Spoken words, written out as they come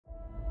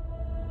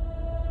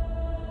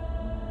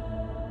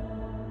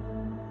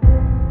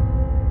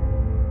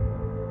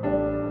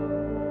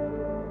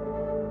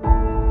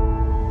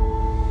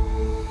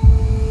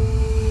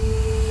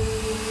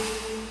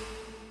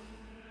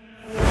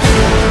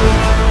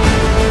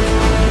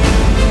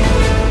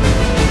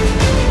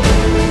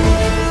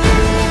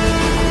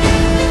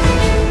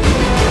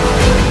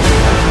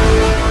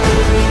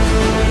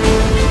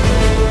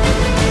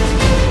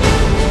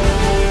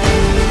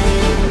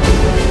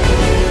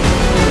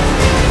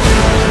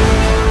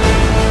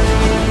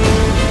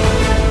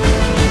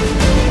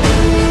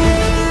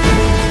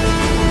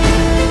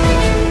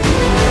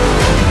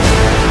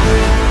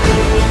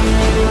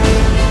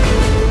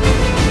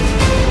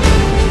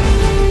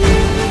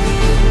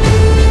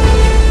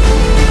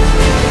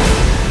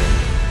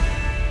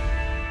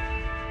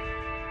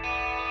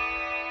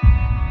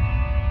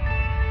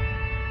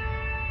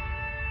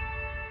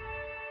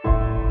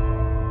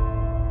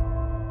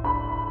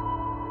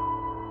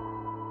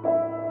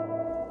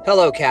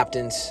Hello,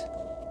 Captains.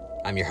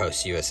 I'm your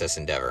host, USS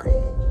Endeavor.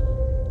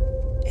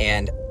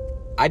 And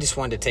I just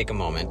wanted to take a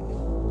moment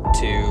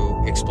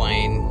to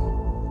explain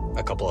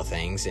a couple of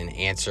things and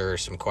answer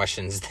some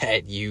questions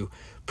that you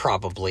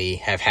probably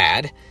have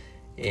had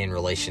in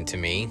relation to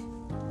me.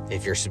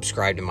 If you're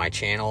subscribed to my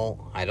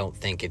channel, I don't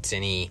think it's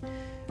any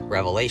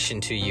revelation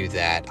to you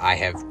that I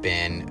have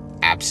been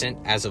absent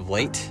as of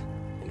late.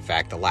 In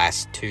fact, the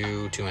last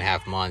two and a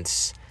half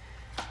months,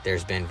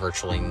 there's been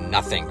virtually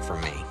nothing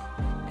from me.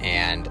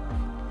 And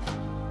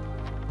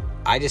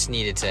I just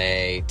needed to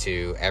say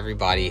to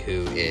everybody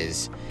who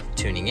is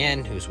tuning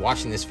in, who's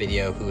watching this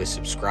video, who has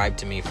subscribed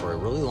to me for a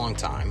really long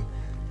time,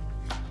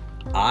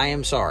 I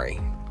am sorry.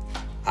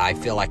 I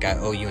feel like I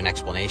owe you an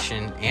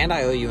explanation and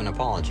I owe you an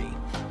apology.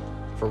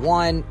 For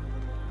one,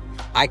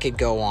 I could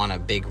go on a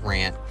big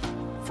rant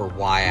for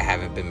why I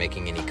haven't been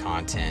making any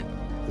content.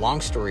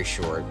 Long story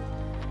short,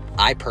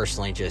 I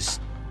personally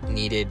just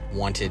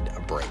wanted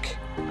a break.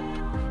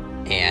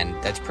 And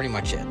that's pretty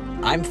much it.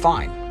 I'm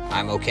fine.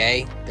 I'm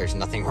okay. There's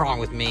nothing wrong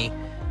with me.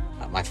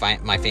 My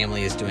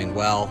family is doing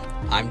well.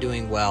 I'm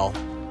doing well.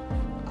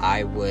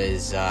 I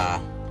was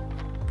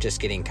just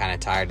getting kind of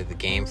tired of the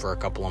game for a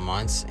couple of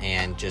months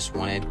and just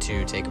wanted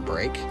to take a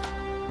break.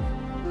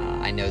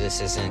 I know this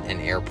isn't an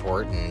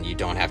airport and you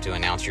don't have to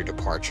announce your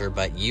departure,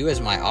 but you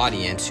as my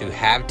audience who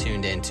have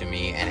tuned in to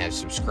me and have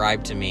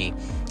subscribed to me,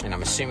 and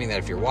I'm assuming that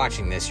if you're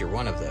watching this, you're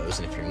one of those,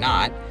 and if you're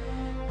not,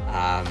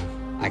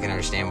 I can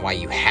understand why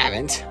you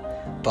haven't,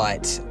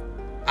 but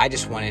I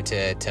just wanted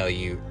to tell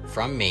you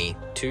from me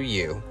to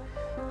you,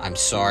 I'm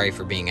sorry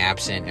for being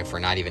absent and for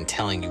not even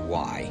telling you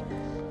why.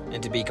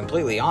 And to be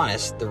completely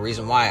honest, the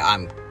reason why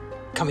I'm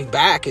coming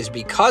back is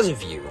because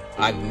of you.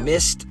 I've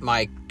missed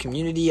my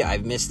community,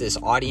 I've missed this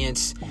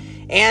audience,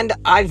 and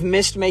I've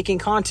missed making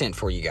content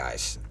for you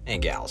guys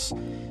and gals.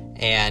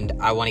 And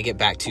I want to get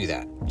back to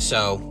that.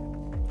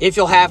 So if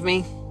you'll have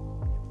me,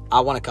 I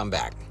want to come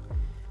back.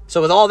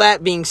 So with all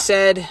that being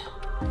said,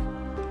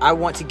 I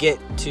want to get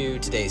to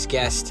today's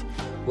guest,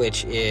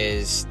 which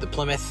is the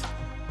Plymouth,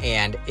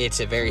 and it's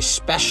a very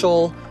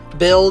special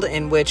build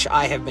in which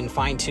I have been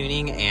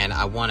fine-tuning, and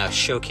I want to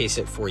showcase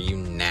it for you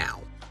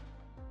now.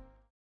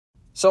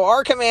 So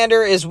our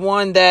commander is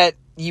one that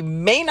you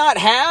may not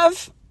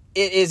have.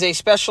 It is a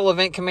special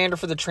event commander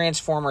for the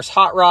Transformers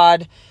Hot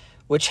Rod,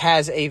 which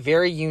has a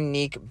very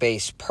unique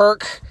base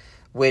perk,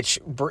 which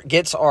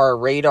gets our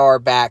radar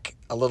back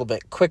a little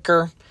bit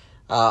quicker.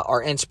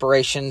 Our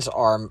inspirations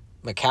are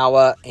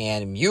Makawa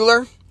and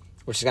Mueller,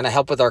 which is going to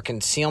help with our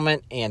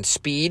concealment and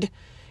speed.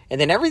 And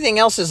then everything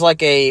else is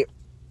like a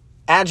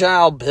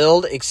agile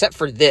build except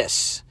for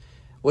this,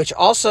 which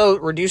also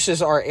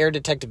reduces our air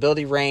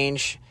detectability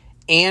range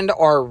and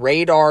our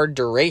radar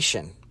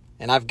duration.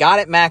 And I've got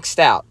it maxed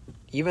out.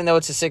 Even though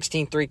it's a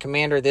 16-3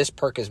 commander, this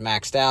perk is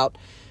maxed out,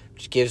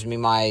 which gives me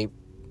my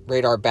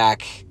radar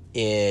back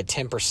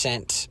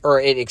 10%, or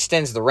it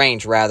extends the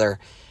range rather,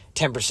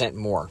 10%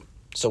 more.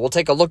 So we'll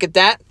take a look at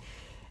that.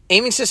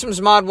 Aiming Systems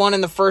Mod 1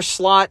 in the first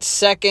slot.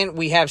 Second,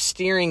 we have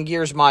Steering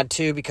Gears Mod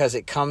 2 because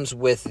it comes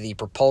with the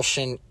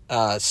propulsion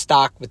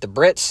stock with the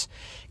Brits.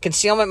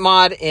 Concealment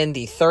Mod in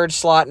the third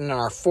slot. And in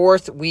our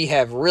fourth, we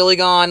have really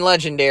gone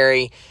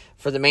legendary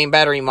for the Main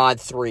Battery Mod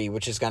 3,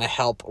 which is going to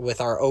help with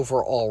our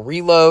overall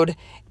reload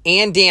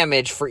and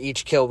damage for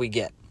each kill we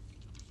get.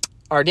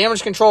 Our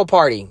Damage Control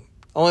Party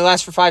only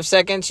lasts for 5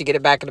 seconds. You get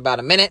it back in about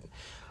a minute.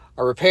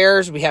 Our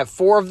repairs, we have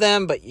 4 of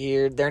them, but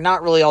they're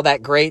not really all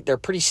that great. They're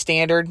pretty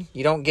standard.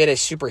 You don't get a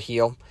super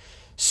heal.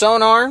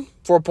 Sonar,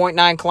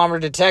 4.9 kilometer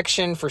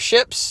detection for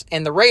ships,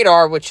 and the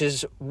radar, which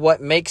is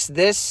what makes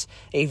this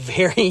a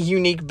very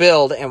unique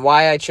build and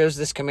why I chose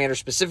this commander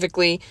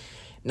specifically.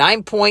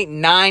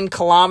 9.9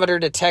 kilometer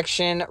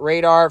detection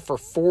radar for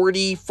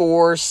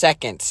 44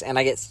 seconds, and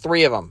I get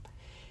 3 of them.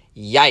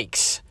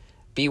 Yikes.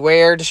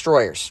 Beware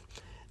destroyers.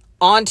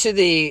 On to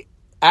the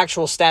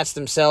actual stats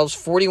themselves.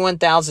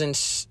 41,000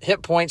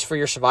 hit points for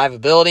your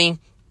survivability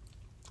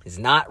is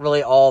not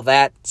really all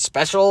that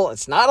special.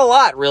 It's not a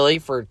lot really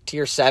for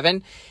tier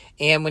 7.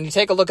 And when you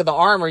take a look at the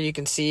armor, you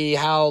can see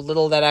how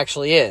little that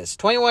actually is.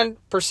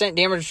 21%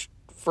 damage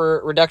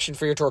for reduction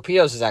for your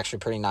torpedoes is actually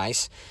pretty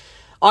nice.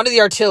 Onto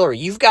the artillery.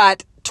 You've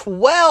got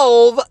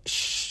 12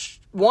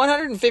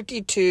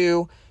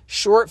 152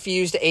 short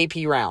fused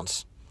AP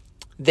rounds.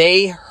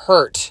 They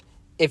hurt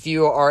if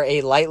you are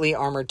a lightly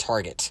armored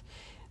target.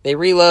 They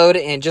reload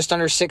in just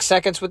under 6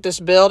 seconds with this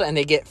build, and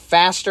they get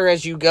faster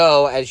as you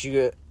go, as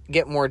you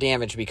get more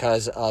damage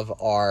because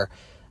of our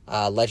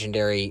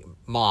legendary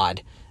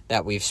mod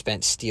that we've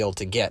spent steel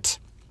to get.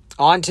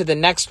 On to the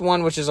next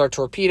one, which is our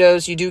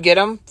torpedoes. You do get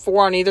them,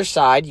 4 on either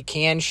side. You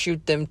can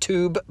shoot them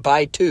tube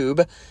by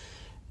tube.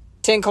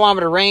 10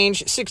 kilometer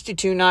range,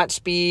 62 knot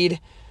speed,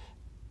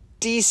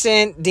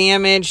 decent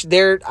damage.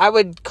 I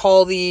would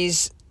call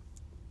these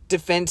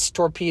defense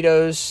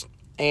torpedoes,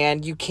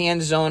 and you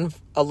can zone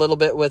a little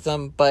bit with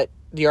them, but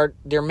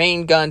their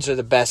main guns are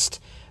the best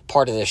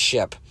part of this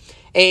ship.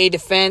 AA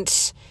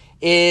defense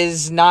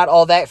is not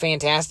all that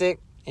fantastic,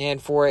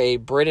 and for a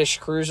British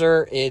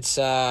cruiser, it's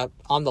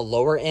on the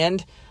lower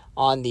end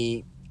on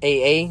the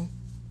AA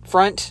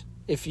front,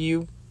 if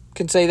you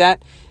can say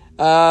that.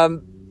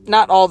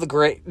 Not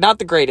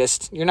the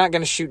greatest. You're not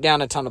going to shoot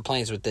down a ton of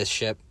planes with this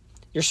ship.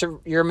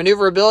 Your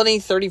maneuverability,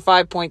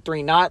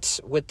 35.3 knots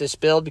with this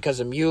build.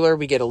 Because of Mueller,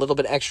 we get a little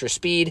bit extra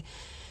speed.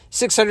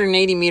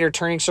 680 meter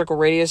turning circle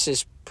radius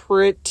is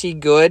pretty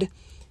good.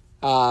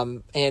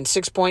 And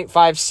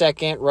 6.5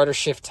 second rudder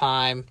shift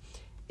time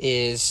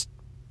is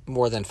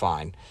more than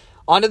fine.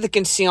 Onto the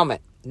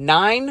concealment.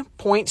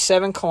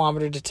 9.7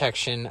 kilometer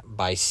detection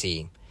by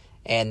sea.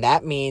 And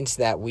that means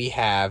that we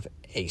have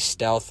a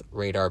stealth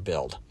radar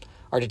build.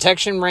 Our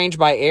detection range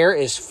by air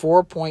is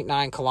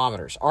 4.9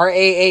 kilometers. Our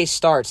AA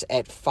starts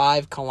at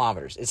 5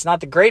 kilometers. It's not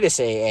the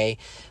greatest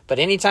AA, but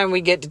anytime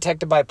we get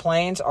detected by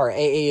planes, our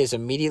AA is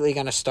immediately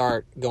going to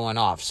start going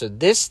off. So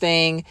this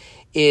thing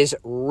is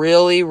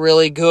really,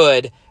 really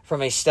good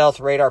from a stealth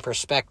radar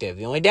perspective.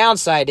 The only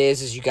downside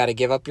is you got to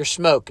give up your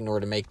smoke in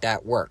order to make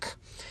that work.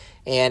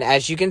 And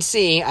as you can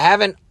see, I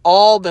haven't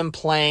all been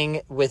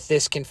playing with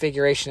this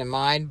configuration in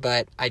mind,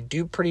 but I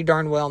do pretty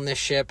darn well in this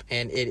ship,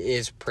 and it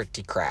is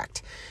pretty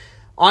cracked.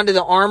 Onto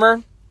the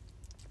armor,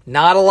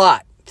 not a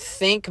lot.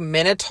 Think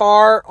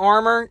Minotaur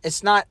armor.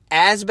 It's not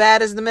as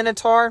bad as the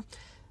Minotaur,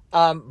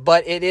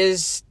 but it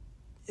is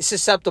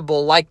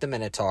susceptible like the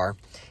Minotaur.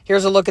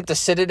 Here's a look at the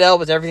Citadel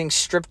with everything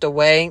stripped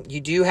away. You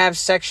do have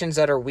sections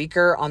that are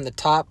weaker on the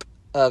top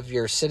of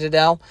your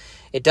Citadel.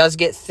 It does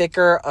get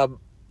thicker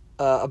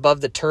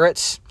above the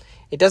turrets.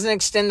 It doesn't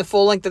extend the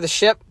full length of the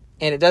ship,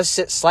 and it does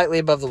sit slightly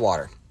above the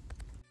water.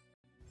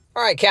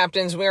 All right,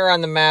 captains, we are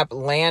on the map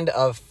Land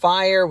of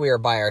Fire. We are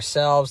by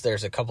ourselves.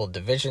 There's a couple of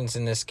divisions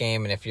in this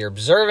game, and if you're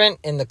observant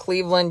in the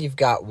Cleveland, you've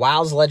got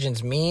Wow's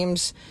Legends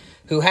Memes,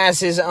 who has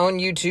his own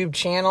YouTube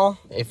channel.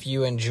 If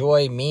you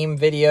enjoy meme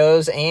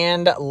videos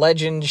and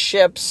legend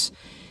ships,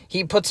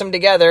 he puts them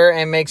together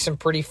and makes some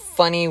pretty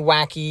funny,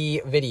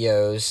 wacky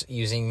videos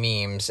using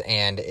memes,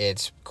 and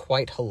it's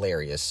quite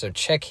hilarious. So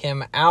check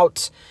him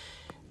out.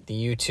 The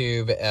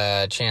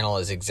YouTube channel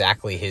is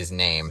exactly his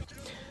name.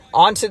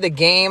 Onto the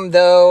game,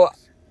 though,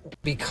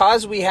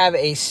 because we have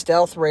a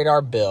stealth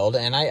radar build,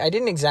 and I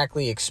didn't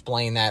exactly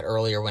explain that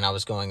earlier when I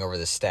was going over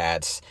the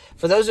stats.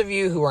 For those of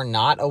you who are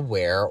not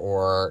aware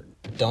or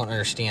don't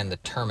understand the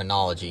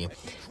terminology,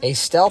 a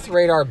stealth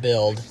radar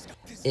build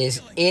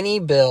is any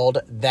build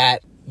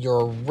that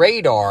your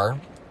radar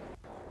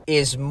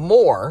is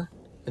more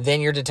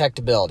than your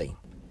detectability.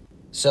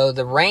 So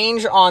the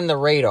range on the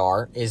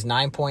radar is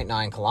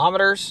 9.9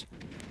 kilometers.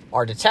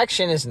 Our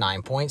detection is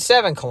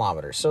 9.7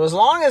 kilometers. So as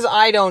long as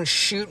I don't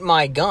shoot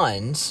my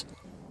guns,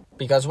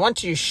 because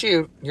once you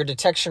shoot, your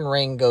detection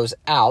ring goes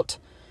out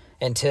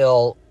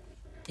until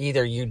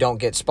either you don't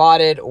get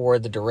spotted or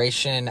the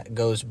duration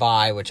goes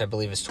by, which I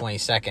believe is 20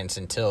 seconds,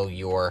 until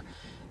you're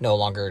no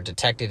longer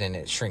detected and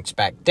it shrinks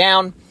back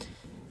down.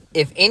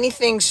 If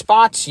anything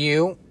spots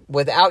you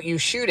without you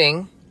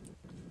shooting,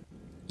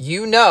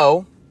 you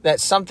know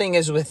that something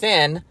is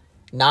within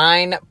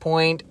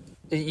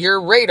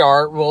your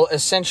radar will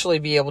essentially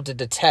be able to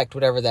detect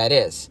whatever that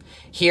is.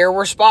 Here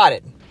we're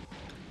spotted,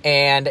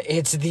 and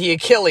it's the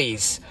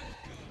Achilles,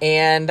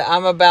 and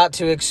I'm about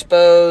to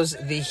expose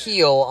the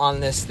heel on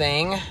this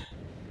thing.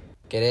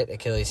 Get it?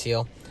 Achilles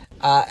heel.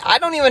 I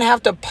don't even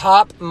have to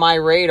pop my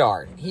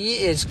radar. He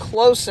is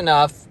close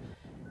enough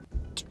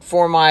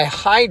for my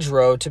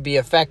hydro to be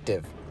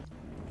effective.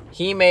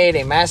 He made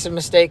a massive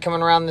mistake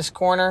coming around this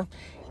corner,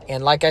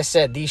 and like I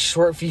said, these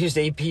short-fused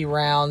AP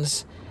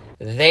rounds,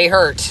 they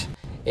hurt.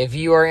 If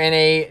you are in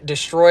a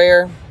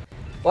destroyer,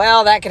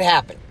 well, that could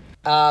happen.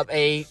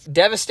 A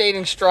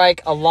devastating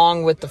strike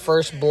along with the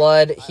first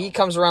blood. He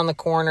comes around the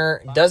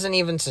corner, doesn't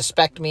even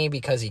suspect me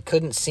because he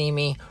couldn't see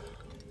me,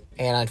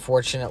 and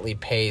unfortunately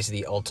pays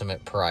the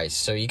ultimate price.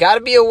 So you got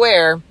to be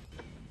aware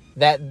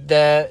that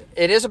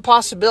it is a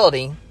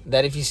possibility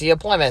that if you see a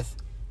Plymouth,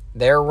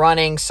 they're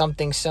running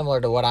something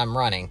similar to what I'm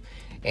running.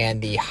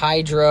 And the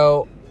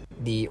hydro,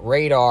 the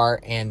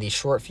radar, and the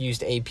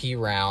short-fused AP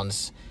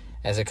rounds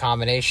as a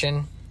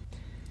combination,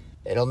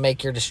 it'll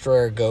make your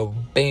destroyer go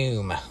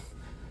boom.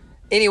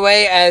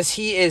 Anyway, as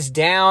he is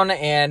down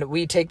and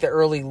we take the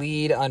early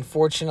lead,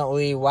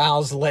 unfortunately,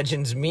 Wow's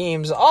Legends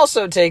Memes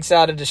also takes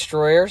out a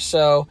destroyer.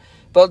 So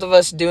both of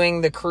us doing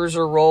the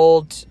cruiser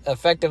roll,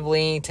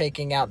 effectively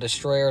taking out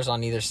destroyers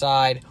on either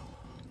side.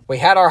 We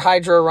had our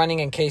hydro running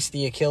in case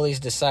the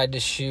Achilles decided to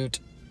shoot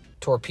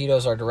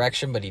torpedoes our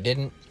direction, but he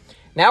didn't.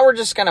 Now we're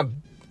just going to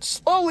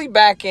slowly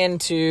back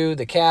into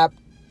the cap,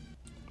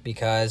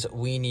 because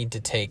we need to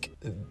take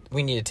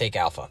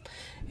Alpha.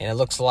 And it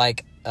looks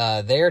like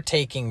they're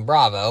taking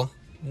Bravo.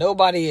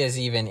 Nobody is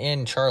even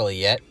in Charlie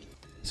yet,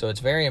 so it's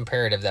very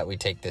imperative that we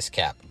take this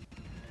cap.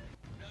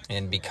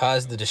 And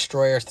because the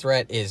destroyer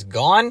threat is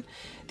gone,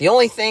 the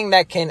only thing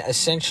that can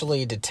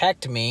essentially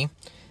detect me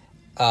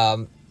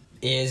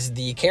is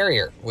the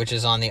carrier, which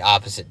is on the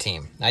opposite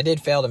team. I did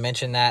fail to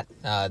mention that.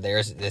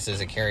 This is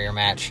a carrier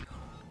match,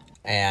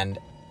 and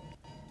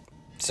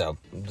so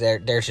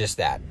there's just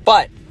that.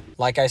 But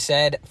like I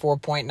said,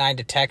 4.9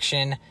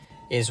 detection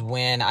is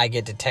when I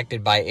get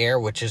detected by air,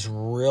 which is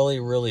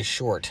really, really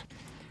short.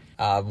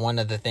 One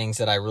of the things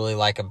that I really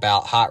like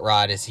about Hot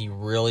Rod is he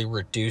really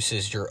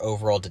reduces your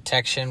overall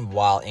detection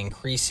while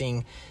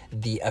increasing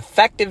the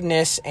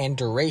effectiveness and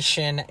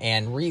duration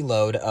and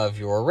reload of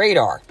your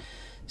radar.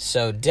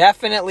 So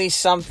definitely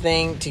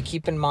something to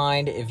keep in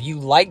mind. If you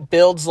like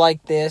builds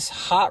like this,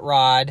 Hot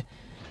Rod,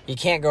 you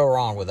can't go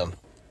wrong with them.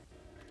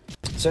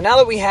 So now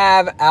that we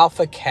have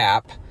Alpha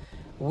Cap,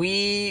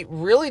 we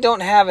really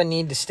don't have a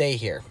need to stay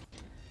here.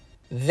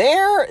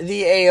 There,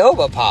 the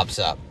Aoba pops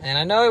up. And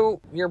I know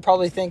you're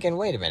probably thinking,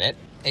 wait a minute.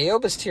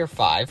 Aoba's tier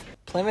 5.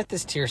 Plymouth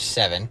is tier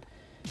 7.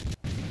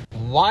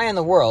 Why in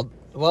the world?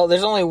 Well,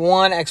 there's only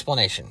one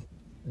explanation.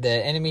 The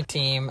enemy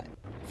team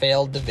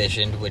failed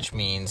division, which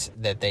means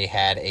that they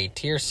had a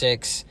tier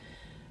 6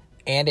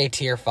 and a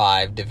tier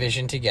 5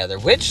 division together,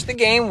 which the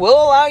game will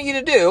allow you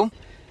to do.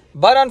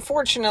 But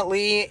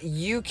unfortunately,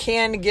 you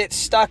can get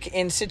stuck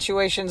in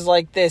situations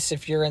like this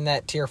if you're in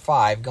that tier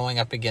 5 going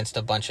up against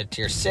a bunch of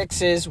tier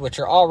 6s, which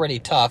are already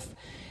tough.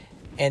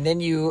 And then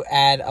you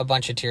add a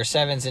bunch of tier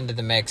 7s into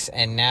the mix,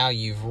 and now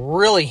you've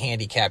really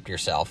handicapped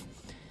yourself.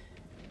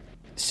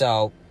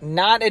 So,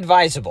 not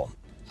advisable.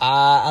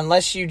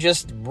 Unless you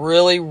just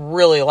really,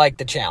 really like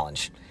the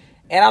challenge.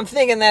 And I'm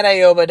thinking that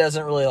Aoba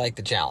doesn't really like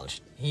the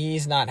challenge.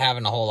 He's not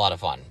having a whole lot of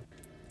fun.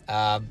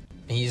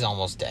 He's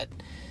almost dead.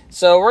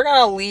 So we're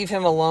going to leave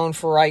him alone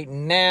for right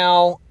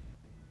now.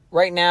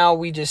 Right now,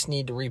 we just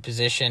need to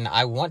reposition.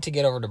 I want to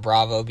get over to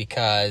Bravo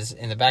because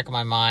in the back of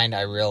my mind,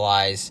 I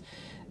realize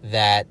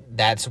that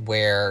that's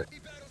where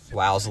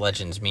WoW's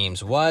Legends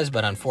memes was,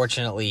 but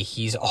unfortunately,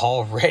 he's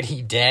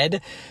already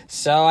dead.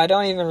 So I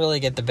don't even really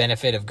get the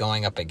benefit of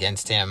going up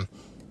against him,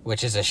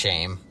 which is a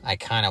shame. I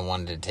kind of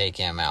wanted to take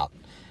him out.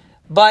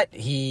 But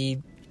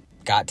he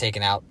got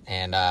taken out,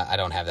 and I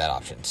don't have that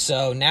option.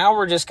 So now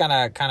we're just going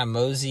to kind of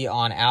mosey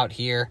on out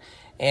here.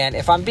 And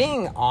if I'm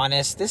being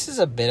honest, this is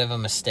a bit of a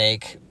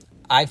mistake.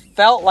 I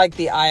felt like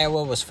the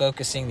Iowa was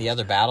focusing the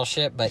other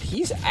battleship, but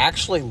he's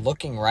actually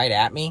looking right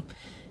at me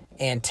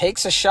and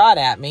takes a shot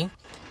at me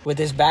with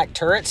his back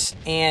turrets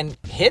and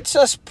hits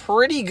us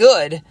pretty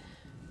good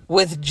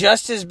with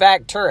just his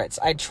back turrets.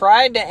 I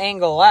tried to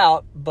angle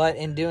out, but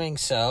in doing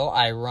so,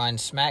 I run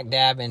smack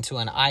dab into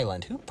an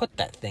island. Who put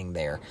that thing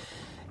there?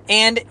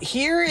 And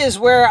here is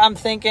where I'm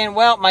thinking,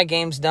 well, my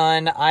game's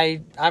done.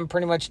 I'm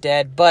pretty much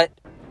dead, but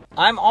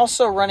I'm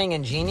also running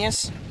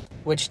Ingenious,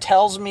 which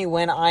tells me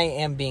when I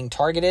am being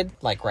targeted,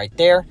 like right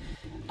there.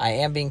 I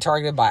am being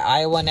targeted by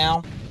Iowa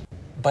now,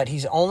 but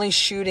he's only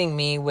shooting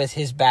me with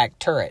his back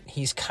turret.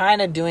 He's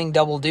kind of doing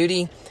double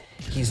duty.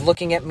 He's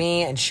looking at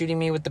me and shooting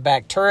me with the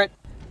back turret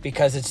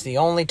because it's the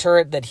only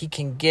turret that he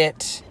can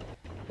get.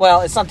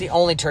 Well, it's not the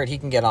only turret he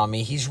can get on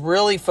me. He's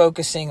really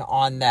focusing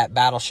on that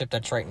battleship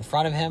that's right in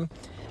front of him,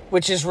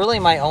 which is really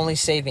my only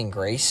saving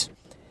grace.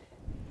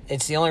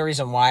 It's the only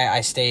reason why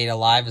I stayed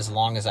alive as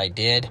long as I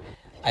did.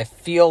 I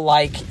feel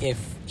like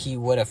if he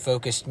would have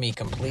focused me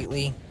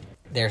completely,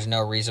 there's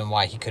no reason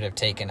why he could have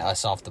taken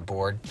us off the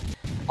board.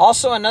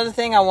 Also, another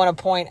thing I want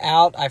to point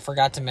out, I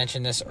forgot to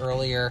mention this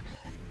earlier,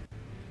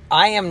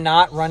 I am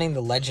not running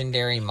the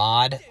legendary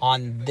mod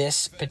on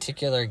this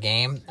particular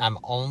game. I'm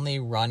only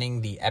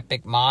running the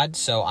epic mod,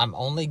 so I'm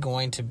only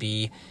going to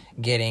be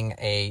getting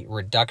a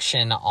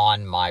reduction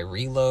on my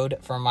reload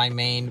for my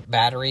main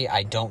battery.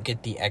 I don't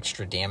get the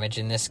extra damage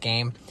in this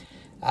game.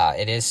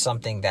 It is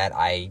something that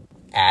I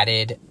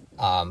added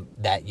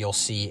that you'll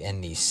see in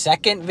the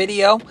second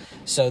video.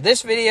 So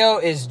this video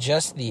is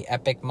just the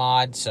epic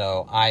mod,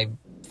 so I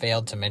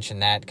failed to mention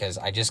that because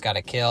I just got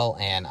a kill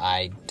and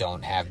I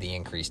don't have the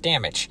increased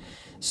damage.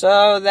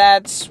 So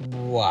that's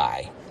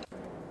why.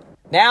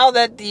 Now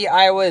that the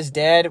Iowa is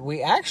dead,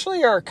 we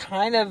actually are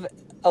kind of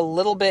a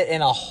little bit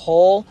in a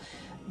hole.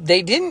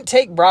 They didn't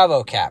take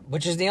Bravo Cap,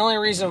 which is the only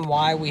reason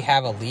why we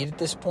have a lead at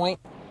this point.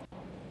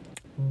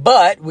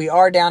 But we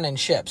are down in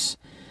ships.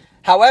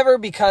 However,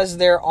 because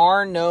there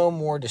are no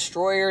more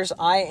destroyers,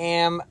 I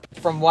am,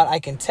 from what I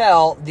can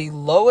tell, the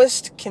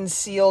lowest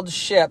concealed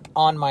ship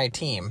on my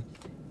team.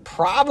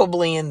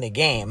 Probably in the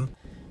game.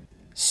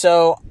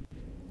 So,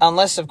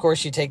 unless, of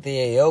course, you take the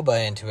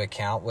Aoba into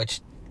account, which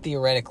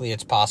theoretically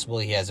it's possible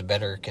he has a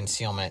better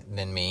concealment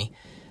than me.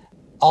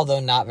 Although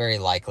not very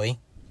likely.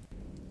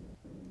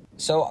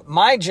 So,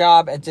 my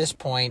job at this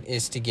point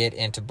is to get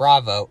into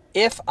Bravo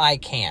if I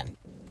can.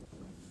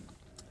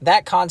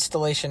 That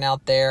constellation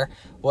out there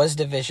was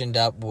divisioned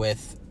up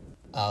with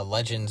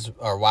Legends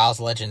or WoW's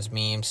Legends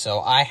memes,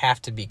 so I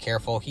have to be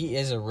careful. He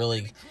has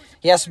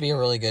to be a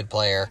really good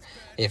player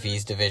if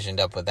he's divisioned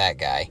up with that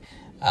guy.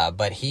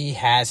 But he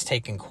has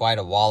taken quite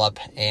a wallop,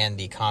 and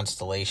the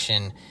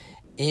constellation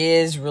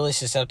is really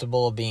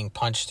susceptible of being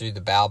punched through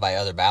the bow by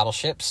other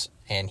battleships,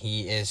 and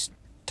he is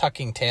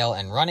tucking tail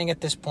and running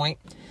at this point.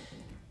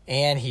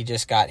 And he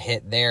just got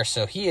hit there,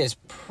 so he is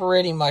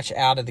pretty much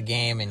out of the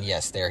game, and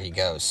yes, there he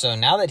goes. So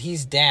now that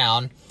he's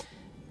down,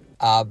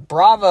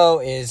 Bravo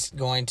is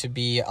going to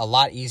be a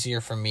lot easier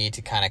for me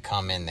to kind of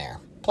come in there.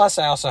 Plus,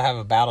 I also have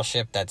a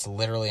battleship that's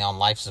literally on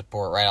life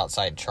support right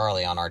outside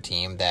Charlie on our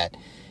team that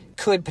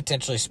could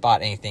potentially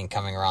spot anything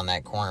coming around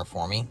that corner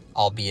for me,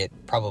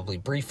 albeit probably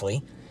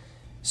briefly.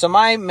 So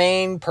my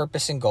main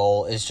purpose and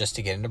goal is just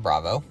to get into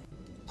Bravo.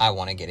 I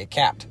want to get it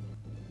capped.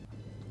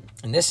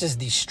 And this is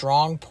the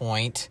strong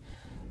point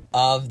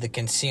of the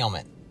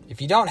concealment.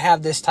 If you don't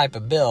have this type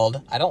of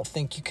build, I don't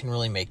think you can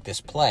really make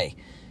this play.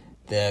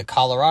 The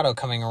Colorado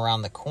coming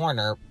around the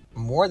corner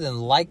more than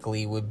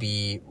likely would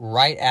be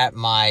right at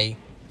my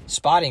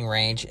spotting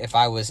range if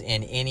I was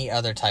in any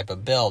other type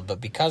of build.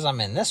 But because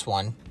I'm in this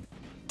one,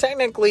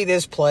 technically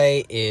this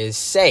play is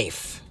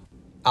safe.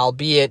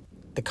 Albeit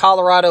the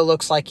Colorado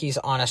looks like he's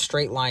on a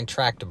straight line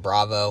track to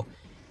Bravo.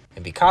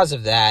 And because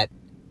of that,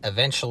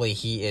 eventually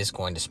he is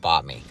going to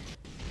spot me.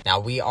 Now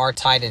we are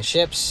tied in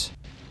ships.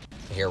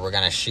 Here we're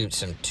going to shoot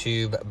some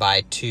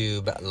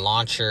tube-by-tube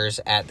launchers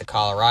at the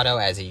Colorado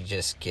as he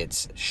just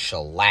gets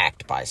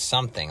shellacked by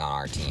something on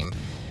our team.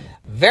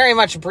 Very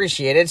much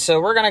appreciated.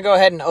 So we're going to go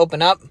ahead and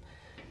open up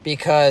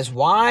because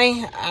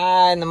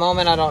why? In the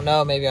moment, I don't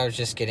know. Maybe I was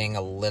just getting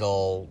a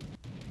little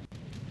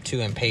too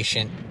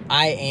impatient.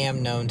 I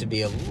am known to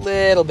be a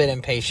little bit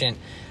impatient.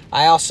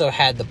 I also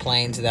had the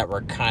planes that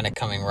were kind of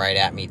coming right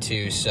at me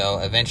too. So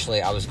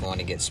eventually I was going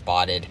to get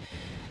spotted.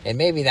 And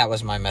maybe that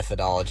was my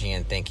methodology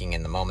and thinking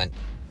in the moment.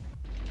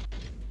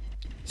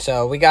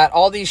 So we got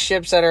all these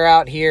ships that are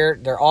out here.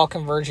 They're all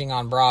converging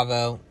on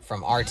Bravo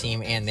from our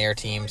team and their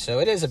team. So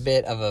it is a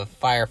bit of a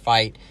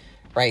firefight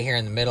right here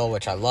in the middle,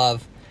 which I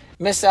love.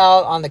 Miss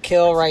out on the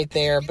kill right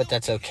there, but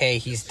that's okay.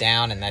 He's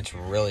down, and that's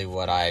really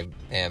what I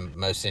am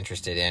most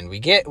interested in. We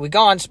go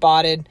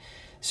unspotted,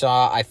 so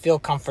I feel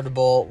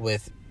comfortable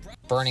with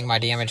burning my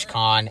damage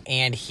con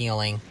and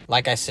healing.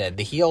 Like I said,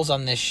 the heals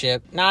on this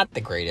ship, not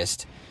the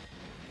greatest.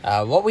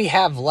 What we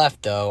have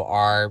left, though,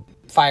 are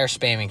fire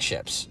spamming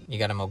ships. You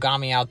got a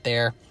Mogami out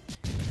there.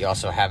 You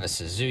also have a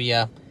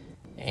Suzuya.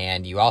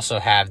 And you also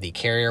have the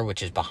carrier,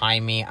 which is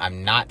behind me.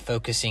 I'm not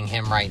focusing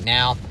him right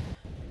now.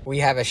 We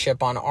have a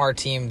ship on our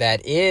team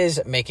that is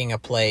making a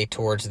play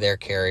towards their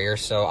carrier.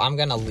 So I'm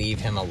going to leave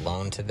him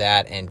alone to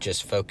that and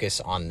just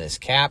focus on this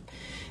cap.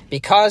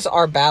 Because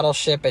our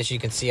battleship, as you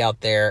can see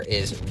out there,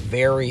 is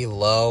very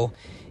low.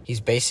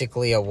 He's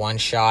basically a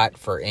one-shot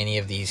for any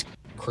of these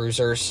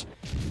cruisers.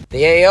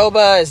 The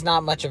Aoba is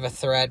not much of a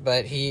threat,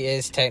 but he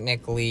is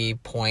technically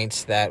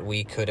points that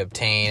we could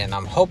obtain, and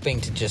I'm hoping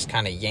to just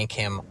kind of yank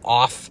him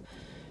off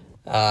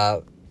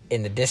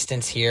in the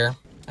distance here.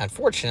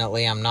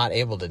 Unfortunately, I'm not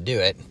able to do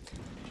it.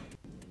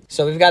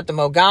 So we've got the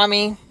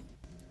Mogami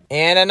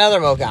and another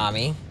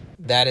Mogami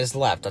that is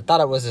left. I thought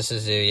it was a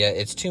Suzuya.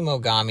 It's two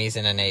Mogamis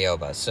and an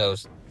Aoba. So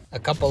a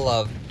couple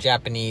of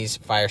Japanese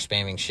fire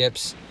spamming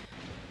ships,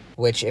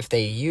 which if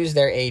they use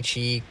their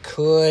HE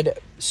could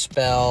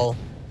spell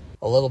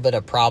a little bit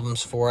of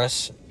problems for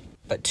us.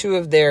 But two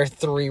of their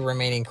three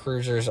remaining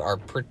cruisers are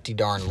pretty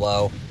darn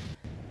low.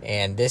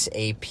 And this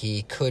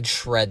AP could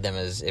shred them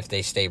as if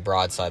they stay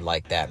broadside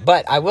like that.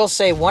 But I will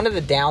say one of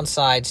the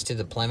downsides to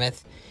the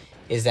Plymouth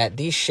is that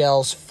these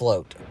shells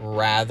float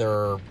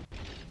rather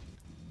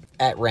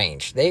at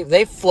range.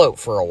 They float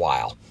for a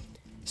while.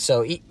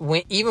 So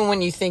even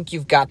when you think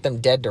you've got them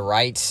dead to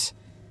rights,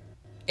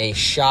 a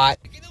shot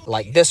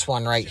like this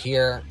one right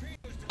here,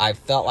 I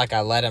felt like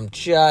I let him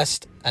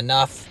just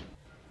enough,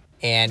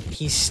 and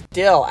he's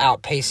still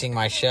outpacing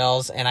my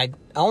shells, and I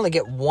only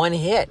get one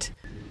hit.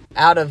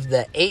 Out of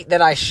the 8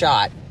 that I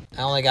shot,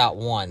 I only got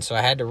 1, so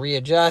I had to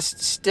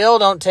readjust. Still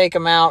don't take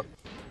him out.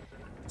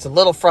 It's a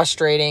little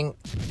frustrating.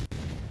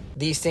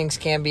 These things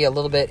can be a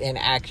little bit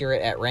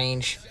inaccurate at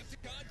range,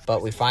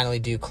 but we finally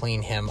do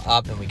clean him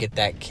up, and we get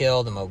that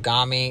kill. The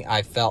Mogami,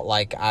 I felt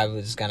like I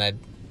was going to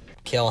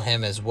kill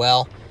him as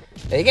well.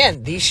 But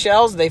again, these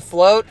shells, they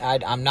float.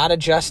 I'm not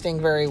adjusting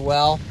very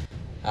well.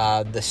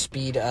 The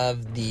speed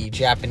of the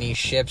Japanese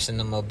ships and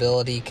the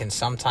mobility can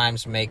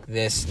sometimes make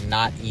this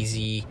not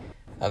easy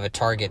of a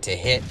target to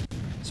hit,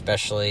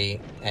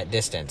 especially at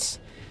distance.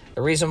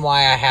 The reason why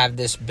I have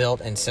this built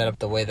and set up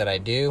the way that I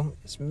do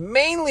is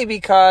mainly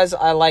because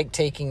I like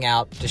taking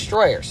out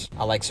destroyers.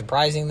 I like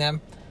surprising them,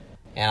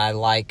 and I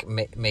like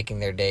making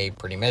their day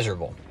pretty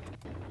miserable.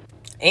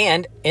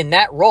 And in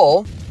that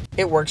role,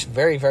 it works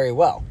very, very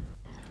well.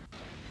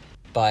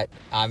 But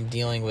I'm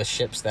dealing with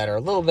ships that are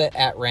a little bit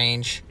at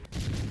range,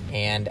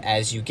 and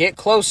as you get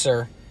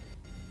closer,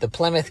 the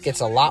Plymouth gets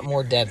a lot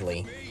more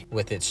deadly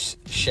with its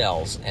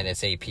shells and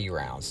its AP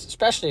rounds,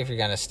 especially if you're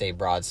going to stay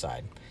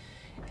broadside.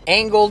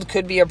 Angled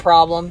could be a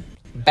problem.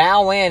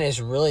 Bow in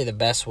is really the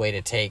best way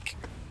to take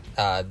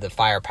the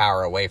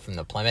firepower away from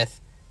the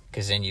Plymouth,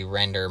 because then you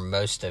render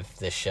most of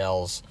the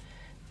shells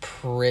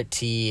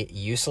pretty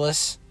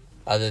useless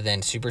other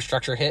than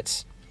superstructure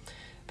hits.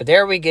 But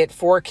there we get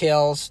 4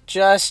 kills,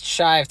 just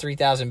shy of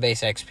 3,000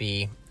 base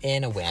XP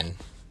in a win.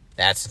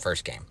 That's the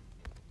first game.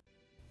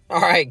 All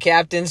right,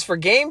 captains, for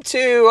game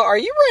 2, are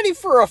you ready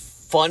for a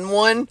fun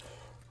one?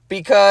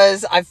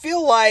 Because I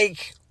feel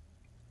like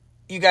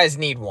you guys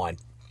need one.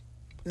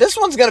 This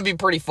one's going to be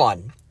pretty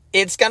fun.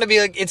 It's going to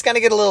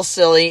get a little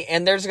silly,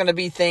 and there's going to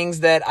be things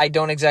that I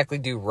don't exactly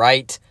do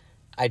right.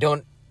 I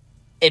don't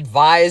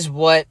advise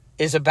what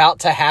is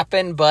about to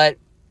happen, but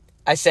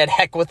I said,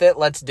 heck with it,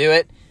 let's do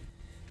it.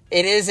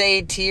 It is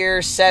a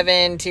tier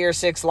 7, tier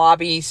 6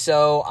 lobby,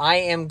 so I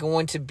am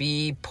going to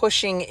be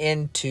pushing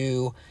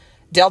into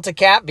Delta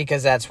Cap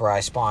because that's where I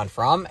spawned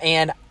from.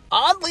 And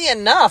oddly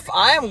enough,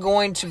 I am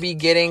going to be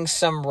getting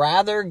some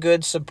rather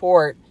good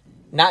support,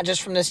 not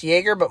just from this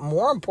Jaeger, but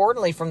more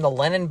importantly from the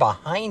Lenin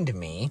behind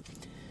me.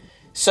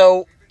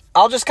 So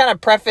I'll just kind of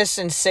preface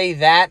and say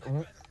that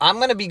I'm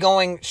going to be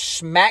going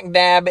smack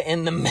dab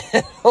in the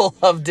middle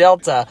of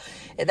Delta.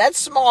 That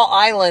small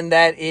island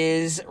that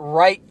is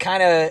right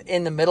kind of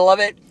in the middle of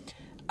it,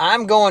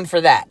 I'm going for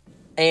that.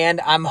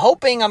 And I'm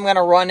hoping I'm going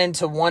to run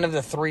into one of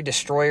the 3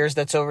 destroyers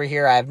that's over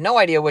here. I have no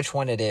idea which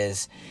one it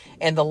is.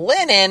 And the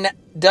Lenin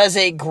does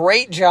a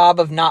great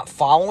job of not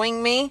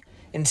following me.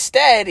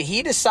 Instead,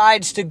 he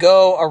decides to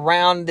go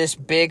around this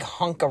big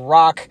hunk of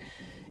rock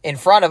in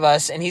front of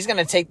us, and he's going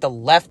to take the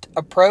left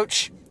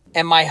approach.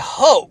 And my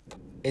hope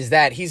is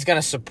that he's going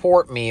to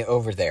support me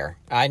over there.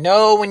 I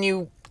know when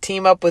you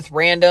team up with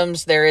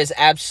randoms, there is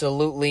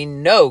absolutely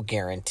no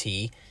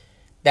guarantee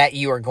that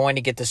you are going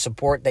to get the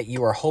support that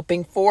you are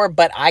hoping for,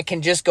 but I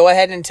can just go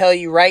ahead and tell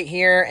you right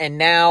here and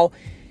now,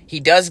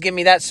 he does give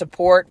me that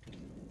support,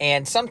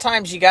 and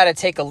sometimes you got to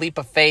take a leap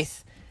of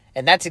faith,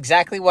 and that's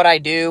exactly what I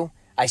do.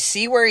 I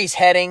see where he's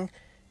heading,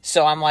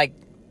 so I'm like,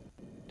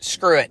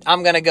 screw it,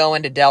 I'm going to go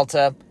into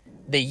Delta.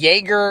 The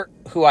Jaeger,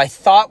 who I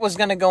thought was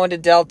going to go into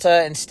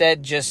Delta,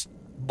 instead just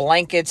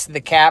blankets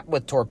the cap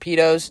with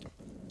torpedoes,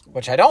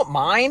 which I don't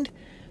mind,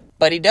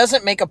 but he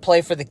doesn't make a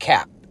play for the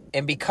cap.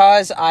 And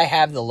because I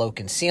have the low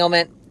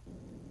concealment,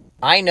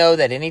 I know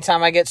that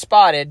anytime I get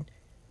spotted,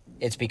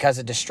 it's because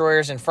a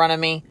destroyer's in front of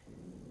me,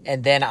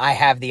 and then I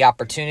have the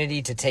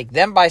opportunity to take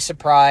them by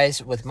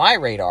surprise with my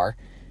radar.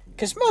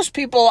 Because most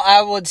people,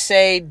 I would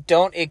say,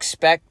 don't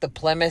expect the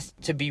Plymouth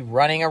to be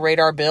running a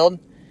radar build.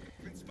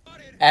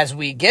 As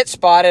we get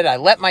spotted, I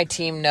let my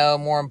team know,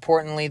 more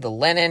importantly, the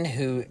Lenin,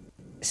 who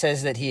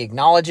says that he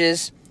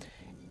acknowledges,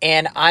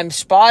 and I'm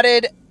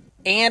spotted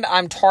and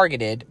I'm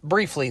targeted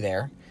briefly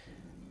there.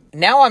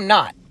 Now I'm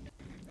not.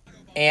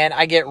 And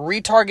I get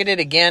retargeted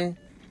again.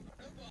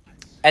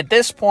 At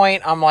this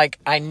point, I'm like,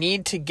 I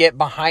need to get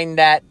behind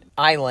that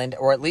island,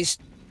 or at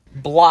least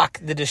block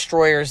the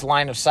destroyer's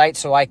line of sight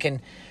so I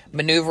can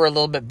maneuver a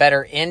little bit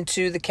better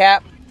into the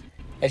cap.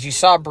 As you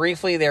saw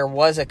briefly, there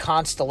was a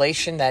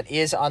constellation that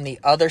is on the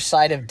other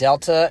side of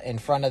Delta in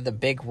front of the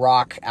big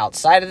rock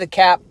outside of the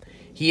cap.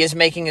 He is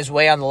making his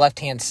way on the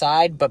left-hand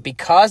side, but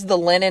because the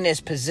Lenin is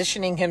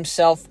positioning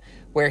himself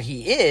where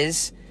he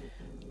is,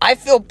 I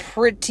feel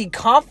pretty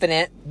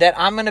confident that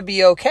I'm going to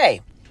be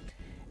okay.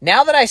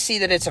 Now that I see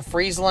that it's a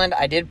Friesland,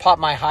 I did pop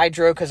my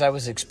hydro because I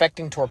was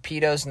expecting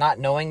torpedoes, not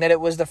knowing that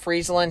it was the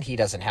Friesland. He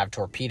doesn't have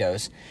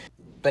torpedoes.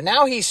 But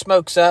now he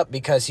smokes up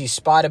because he's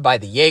spotted by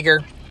the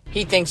Jaeger.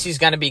 He thinks he's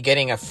going to be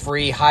getting a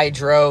free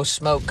hydro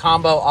smoke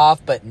combo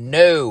off, but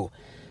no.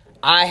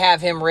 I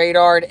have him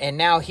radared, and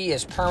now he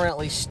is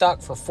permanently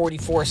stuck for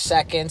 44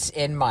 seconds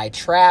in my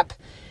trap.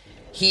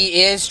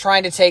 He is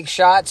trying to take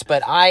shots,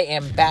 but I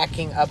am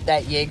backing up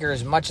that Jaeger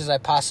as much as I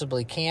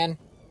possibly can.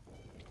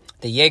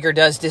 The Jaeger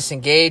does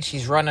disengage.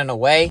 He's running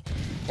away,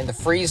 and the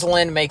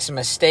Friesland makes a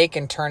mistake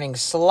in turning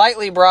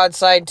slightly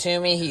broadside to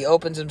me. He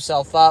opens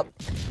himself up.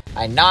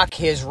 I knock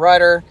his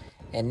rudder,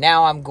 and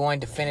now I'm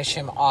going to finish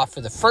him off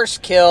for the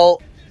first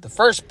kill, the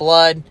first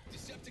blood,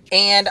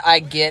 and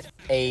I get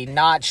a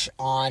notch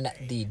on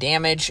the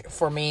damage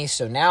for me.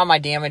 So now my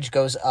damage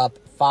goes up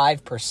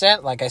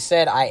 5%. Like I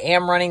said, I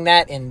am running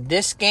that in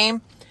this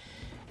game.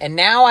 And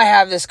now I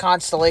have this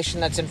constellation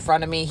that's in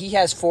front of me. He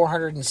has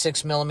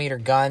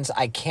 406mm guns.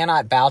 I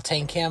cannot bow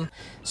tank him.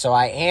 So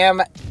I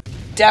am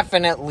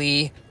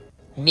definitely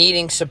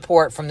needing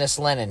support from this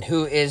Lenin,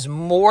 who is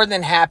more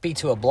than happy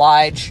to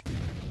oblige.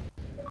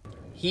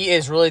 He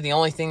is really the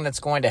only thing that's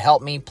going to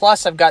help me.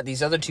 Plus, I've got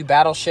these other 2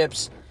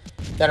 battleships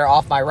that are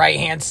off my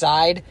right-hand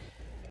side.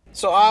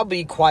 So I'll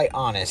be quite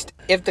honest.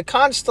 If the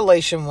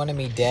constellation wanted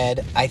me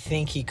dead, I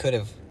think he could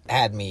have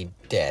had me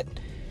dead.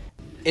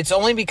 It's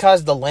only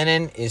because the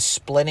Lenin is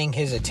splitting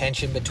his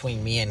attention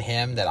between me and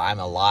him that I'm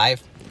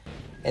alive.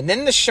 And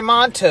then the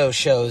Shimanto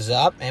shows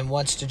up and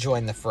wants to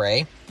join the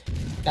fray.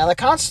 Now, the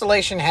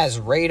Constellation has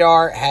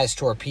radar, has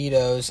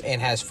torpedoes,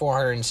 and has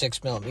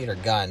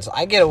 406mm guns.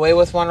 I get away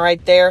with one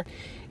right there.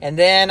 And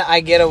then I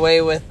get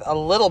away with a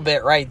little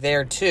bit right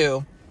there,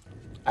 too.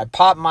 I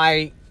pop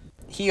my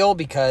heal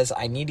because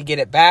I need to get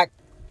it back.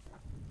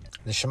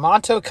 The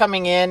Shimanto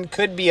coming in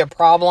could be a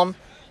problem.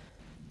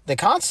 The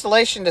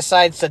Constellation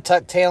decides to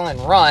tuck tail and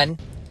run,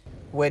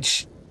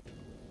 which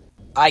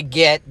I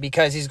get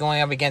because he's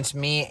going up against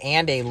me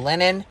and a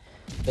Lenin.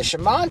 The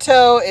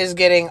Shimanto is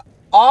getting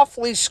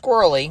awfully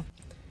squirrely,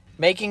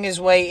 making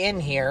his way in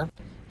here.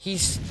 He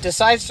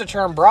decides to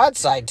turn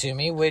broadside to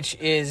me, which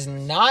is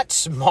not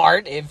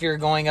smart if you're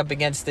going up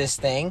against this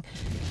thing.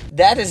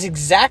 That is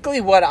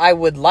exactly what I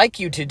would like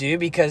you to do,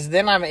 because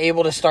then I'm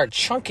able to start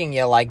chunking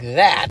you like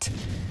that.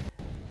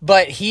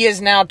 But he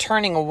is now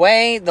turning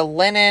away. The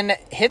Lenin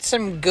hits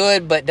him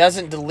good, but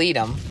doesn't delete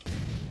him.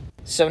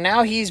 So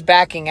now he's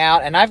backing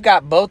out, and I've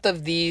got both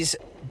of these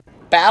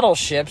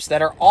battleships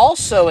that are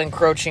also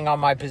encroaching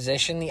on my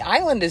position. The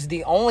island is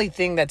the only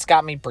thing that's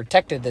got me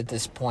protected at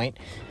this point.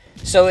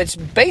 So it's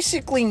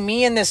basically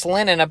me and this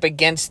Lenin up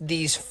against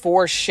these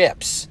 4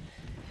 ships.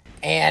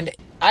 And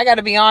I got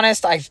to be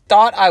honest, I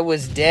thought I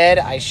was dead.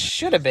 I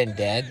should have been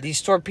dead.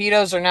 These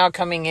torpedoes are now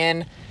coming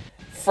in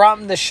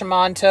from the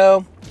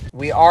Shimanto.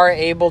 We are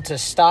able to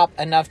stop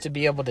enough to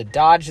be able to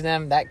dodge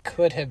them. That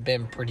could have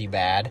been pretty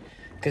bad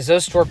because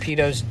those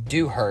torpedoes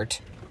do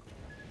hurt.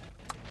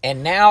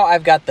 And now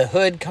I've got the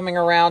hood coming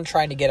around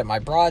trying to get at my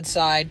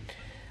broadside.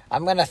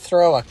 I'm going to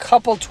throw a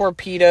couple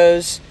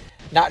torpedoes.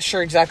 Not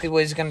sure exactly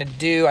what he's going to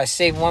do. I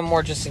save one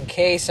more just in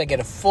case. I get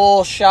a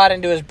full shot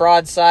into his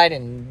broadside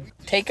and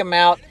take him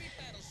out.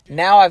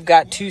 Now I've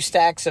got 2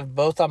 stacks of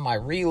both on my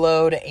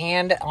reload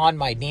and on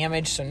my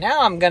damage. So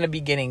now I'm going to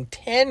be getting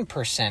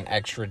 10%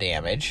 extra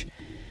damage.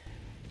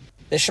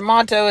 The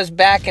Shimanto is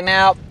backing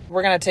out.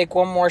 We're going to take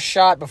one more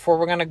shot before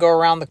we're going to go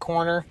around the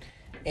corner.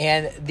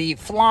 And the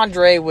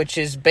Flandre, which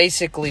is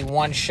basically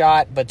one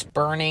shot, but's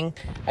burning.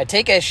 I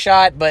take a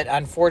shot, but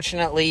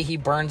unfortunately he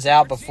burns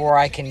out before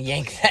I can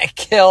yank that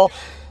kill.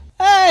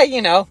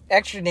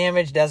 Extra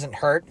damage doesn't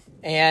hurt.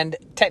 And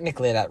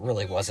technically that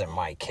really wasn't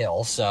my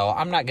kill, so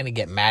I'm not going to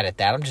get mad at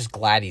that. I'm just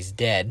glad he's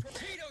dead.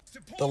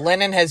 The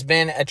Lenin has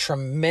been a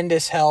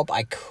tremendous help.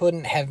 I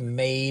couldn't have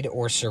made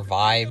or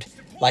survived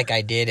like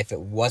I did if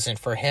it wasn't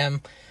for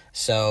him.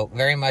 So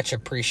very much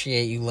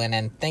appreciate you,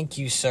 Lenin. Thank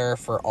you, sir,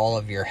 for all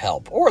of your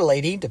help. Or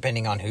lady,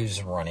 depending on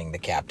who's running the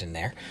captain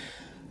there.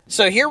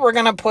 So here we're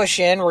going to push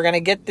in. We're going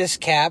to get this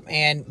cap.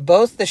 And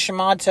both the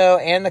Shimanto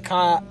and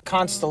the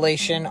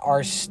Constellation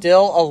are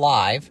still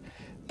alive.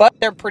 But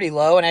they're pretty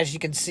low. And as you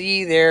can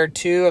see, there are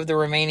 2 of the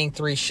remaining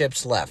 3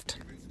 ships left.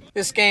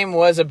 This game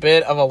was a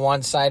bit of a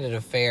one-sided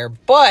affair.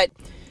 But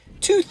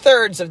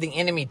 2/3 of the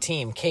enemy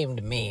team came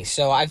to me.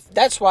 So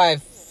that's why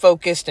I've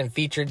focused and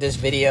featured this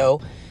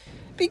video.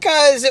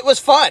 Because it was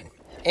fun,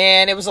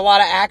 and it was a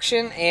lot of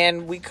action,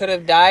 and we could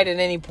have died at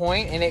any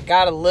point, and it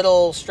got a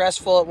little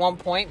stressful at one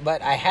point,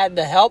 but I had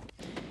the help,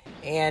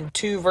 and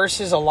 2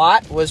 versus a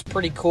lot was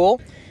pretty cool.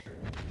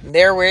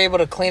 There we're able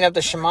to clean up the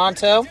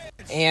Shimanto,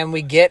 and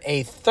we get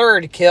a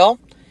 3rd kill,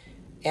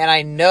 and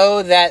I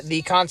know that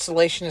the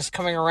Constellation is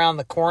coming around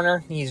the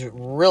corner. He's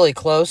really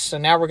close, so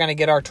now we're going to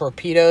get our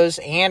torpedoes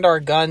and our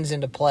guns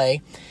into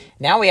play.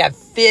 Now we have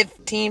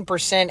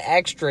 15%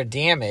 extra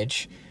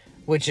damage,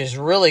 which is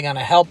really going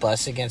to help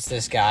us against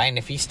this guy. And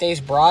if he stays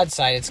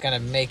broadside, it's going to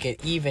make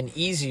it even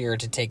easier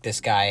to take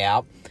this guy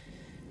out.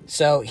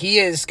 So he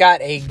has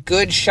got a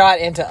good shot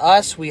into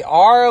us. We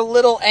are a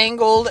little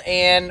angled,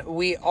 and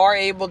we are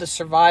able to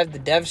survive the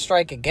dev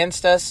strike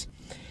against us.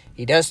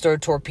 He does throw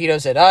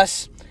torpedoes at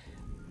us,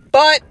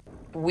 but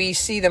we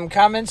see them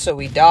coming, so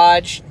we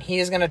dodge. He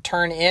is going to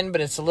turn in,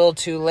 but it's a little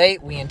too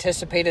late. We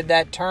anticipated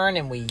that turn,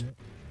 and we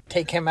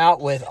take him out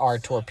with our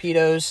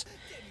torpedoes.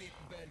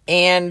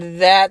 And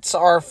that's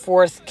our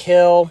 4th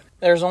kill.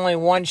 There's only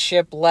 1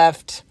 ship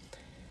left.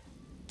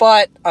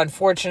 But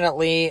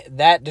unfortunately,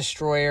 that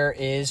destroyer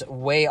is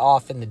way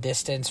off in the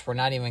distance. We're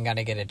not even going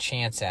to get a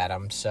chance at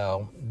him.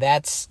 So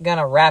that's going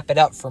to wrap it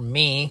up for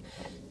me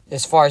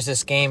as far as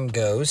this game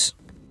goes.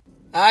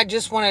 I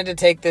just wanted to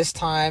take this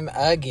time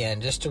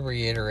again just to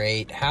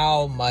reiterate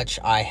how much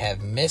I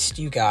have missed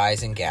you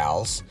guys and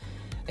gals.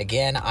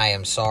 Again, I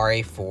am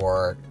sorry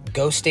for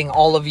ghosting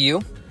all of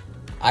you.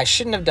 I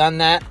shouldn't have done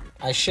that.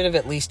 I should have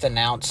at least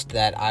announced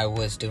that I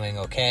was doing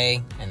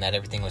okay and that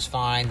everything was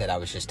fine, that I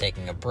was just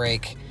taking a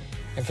break.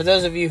 And for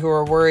those of you who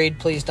are worried,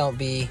 please don't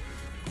be.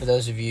 For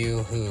those of you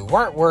who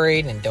weren't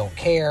worried and don't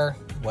care,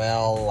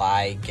 well,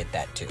 I get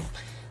that too.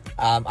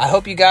 I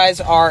hope you guys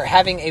are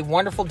having a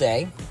wonderful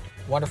day,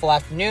 wonderful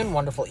afternoon,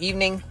 wonderful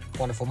evening,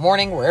 wonderful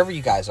morning, wherever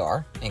you guys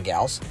are and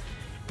gals.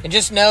 And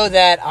just know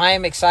that I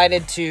am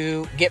excited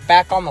to get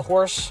back on the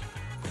horse,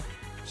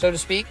 so to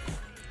speak,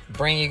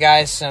 bring you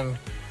guys some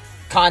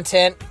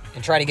content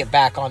and try to get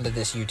back onto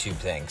this YouTube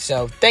thing.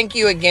 So thank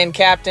you again,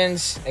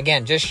 captains.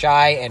 Again, just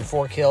shy and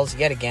 4 kills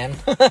yet again.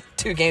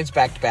 2 games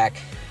back to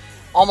back.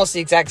 Almost the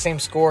exact same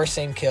score,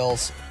 same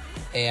kills.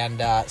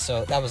 And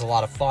so that was a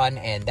lot of fun.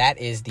 And that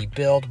is the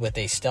build with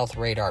a stealth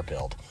radar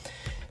build.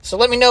 So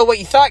let me know what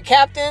you thought,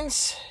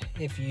 captains.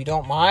 If you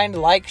don't mind,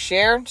 like,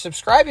 share,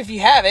 subscribe if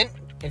you haven't.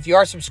 If you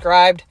are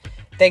subscribed,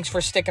 thanks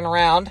for sticking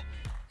around.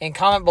 And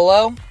comment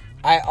below.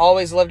 I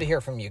always love to hear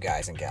from you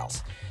guys and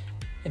gals.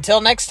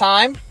 Until next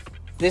time,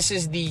 this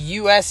is the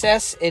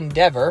USS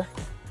Endeavor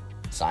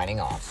signing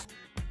off.